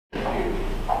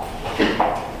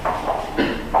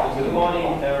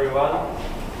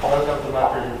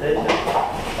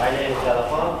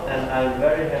I'm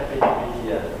very happy to be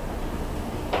here.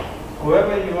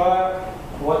 Whoever you are,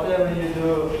 whatever you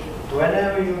do,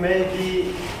 whenever you may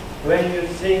be, when you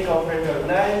think of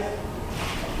recognize,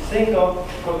 think of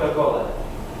Coca-Cola.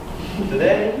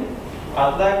 Today,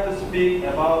 I'd like to speak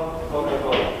about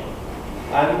Coca-Cola.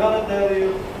 I'm going to tell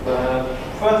you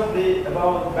firstly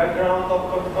about the background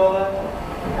of Coca-Cola,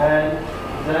 and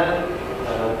then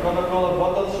Coca-Cola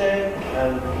bottle shape,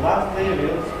 and lastly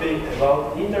we'll speak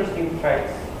about interesting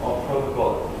facts of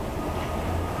Coca-Cola.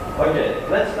 Okay,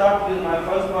 let's start with my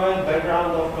first point,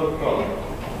 background of Coca-Cola.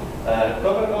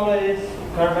 Coca-Cola is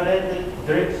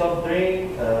carbonated soft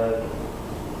drink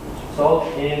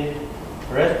sold in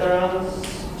restaurants,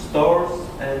 stores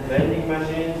and vending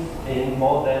machines in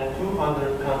more than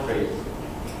 200 countries.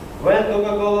 When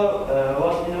Coca-Cola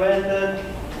was invented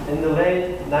in the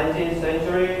late 19th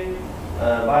century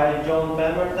by John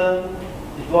Pemberton,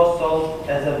 it was sold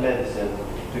as a medicine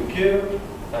to cure,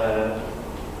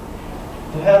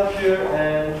 to help cure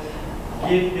and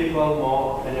give people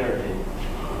more energy.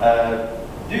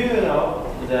 Do you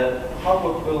know that how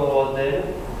Coca-Cola was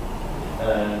named?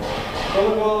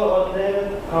 Coca-Cola was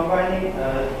named combining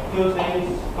two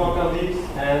things, coca leaves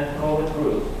and cola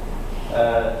fruits.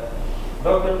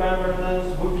 Dr.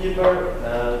 Pemberton's bookkeeper,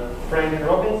 Frank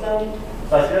Robinson,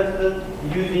 suggested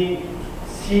using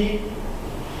C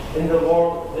in the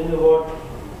word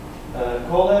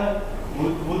cola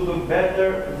would look better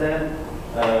than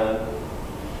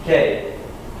K.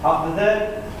 After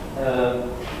that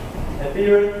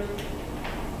appeared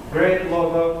great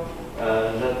logo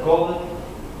that called it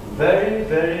very,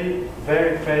 very,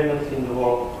 very famous in the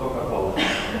world, Coca-Cola.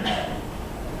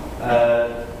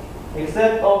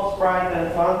 Except of Sprite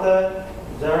and Fanta,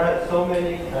 there are so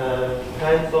many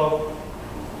kinds of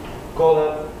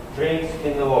cola drinks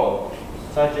in the world,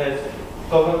 such as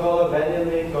Coca-Cola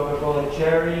Vanilla, Coca-Cola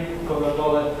Cherry,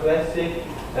 Coca-Cola Classic,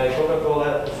 and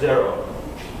Coca-Cola Zero.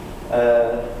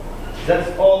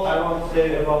 That's all I want to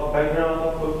say about the background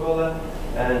of Coca-Cola.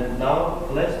 And now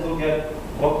let's look at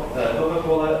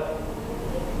Coca-Cola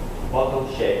bottle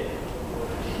shape.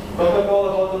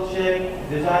 Coca-Cola bottle shape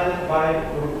designed by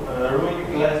Ruined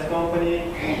Glass Company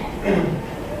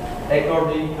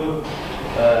according to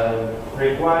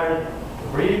required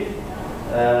brief.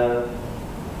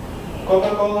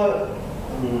 Coca-Cola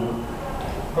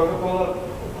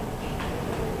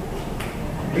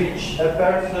which a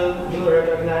person will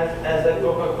recognize as a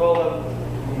Coca-Cola,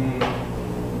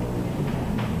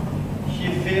 he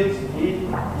feels it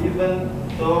even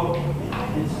though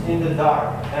it's in the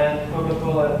dark, and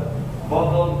Coca-Cola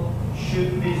bottle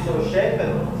should be so shaped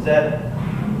that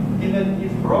even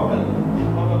if broken,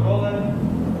 Coca-Cola,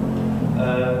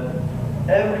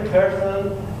 every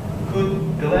person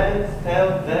could glance tell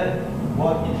them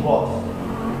what it was.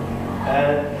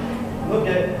 And look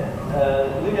at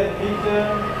picture.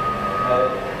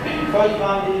 The first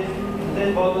one is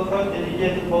this bottle, first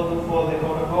dedicated bottle for the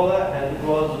Coca-Cola, and it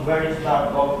was very start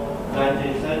of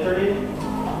 19th century.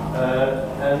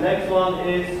 And next one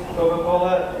is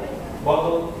Coca-Cola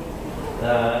bottle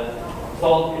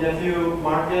sold in a few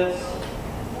markets,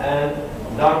 and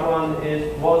dark one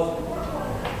was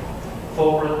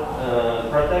for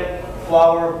protect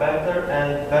flour better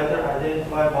and better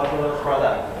identify bottle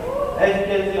product. As you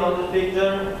can see on this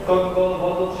picture, Coca-Cola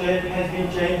bottle shape has been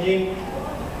changing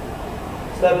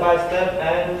step by step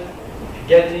and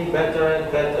getting better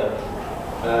and better.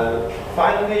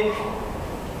 Finally,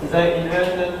 they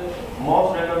invented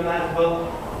most recognizable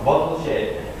bottle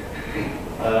shape.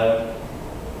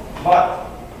 But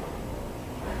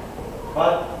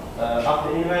after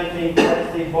inventing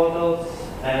plastic bottles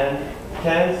and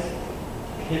cans,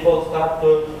 people start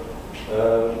to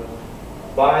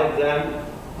buy them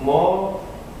more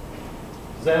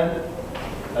than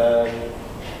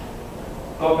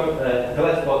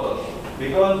glass bottles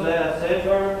because they are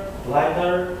safer,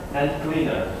 lighter, and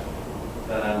cleaner.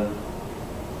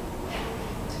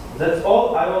 That's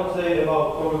all I want to say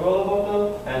about Coca-Cola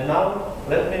bottle. And now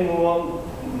let me move on.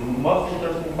 Most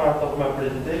interesting part of my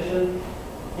presentation: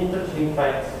 interesting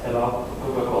facts about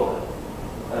Coca-Cola.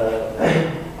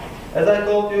 As I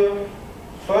told you,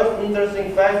 first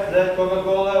interesting fact that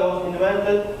Coca-Cola was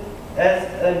invented as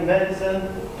a medicine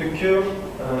to cure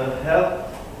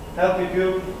help you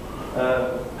cure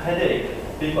headache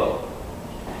people.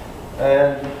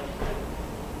 And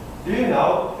do you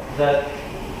know that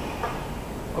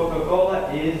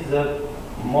Coca-Cola is the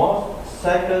most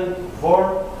second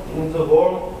word in the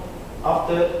world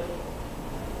after,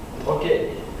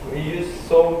 okay, we use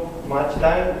so much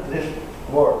time this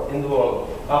word in the world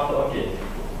after okay.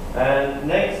 And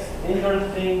next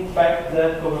interesting fact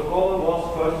that Coca-Cola was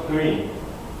first green,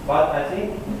 but I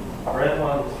think red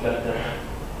one is better.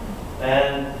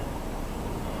 And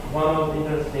one of the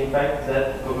interesting facts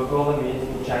that Coca-Cola means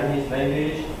in Chinese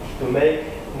language to make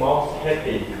mouse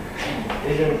happy.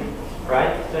 Isn't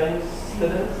right, Chinese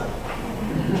students?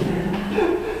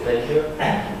 Thank you.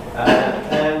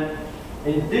 And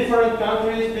in different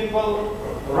countries, people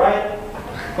write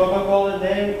Coca-Cola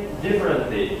name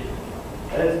differently.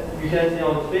 As you can see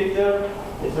on the picture,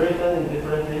 it's written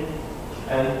differently.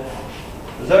 And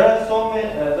there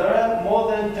are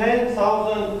more than 10,000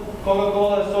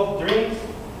 Coca-Cola soft drinks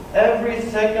every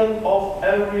second of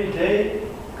every day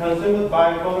consumed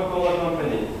by Coca-Cola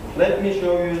company. Let me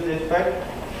show you this fact.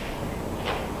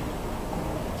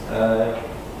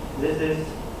 This is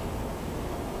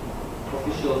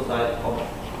official site of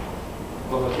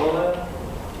Coca-Cola,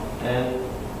 and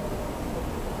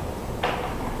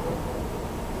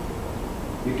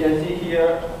you can see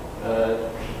here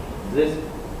this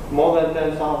more than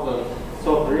 10,000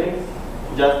 soft drinks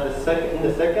just in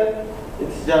a second.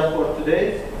 It's just for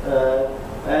today's,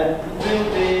 and it will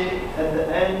be at the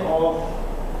end of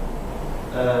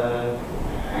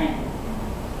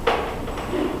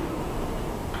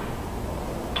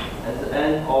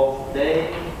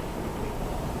day.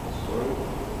 Sorry,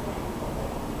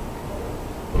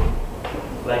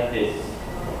 like this.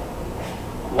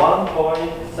 More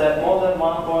than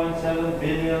 1.7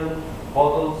 billion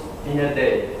bottles in a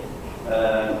day.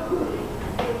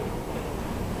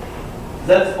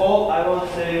 That's all I want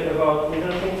to say about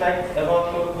interesting facts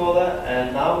about Coca-Cola,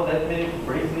 and now let me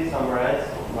briefly summarize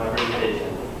my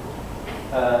presentation.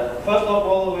 First of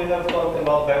all, we have talked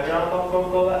about background of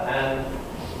Coca-Cola, and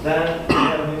then we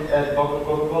have looked at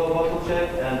Coca-Cola bottle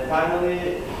shape, and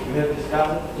finally we have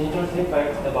discussed interesting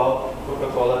facts about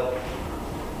Coca-Cola.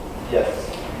 Yes.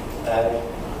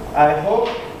 I hope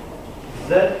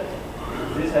that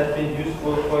this has been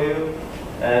useful for you,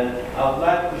 and I would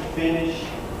like to finish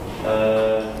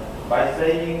by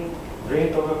saying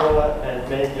drink Coca-Cola and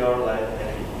make your life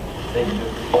happy. Thank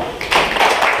you.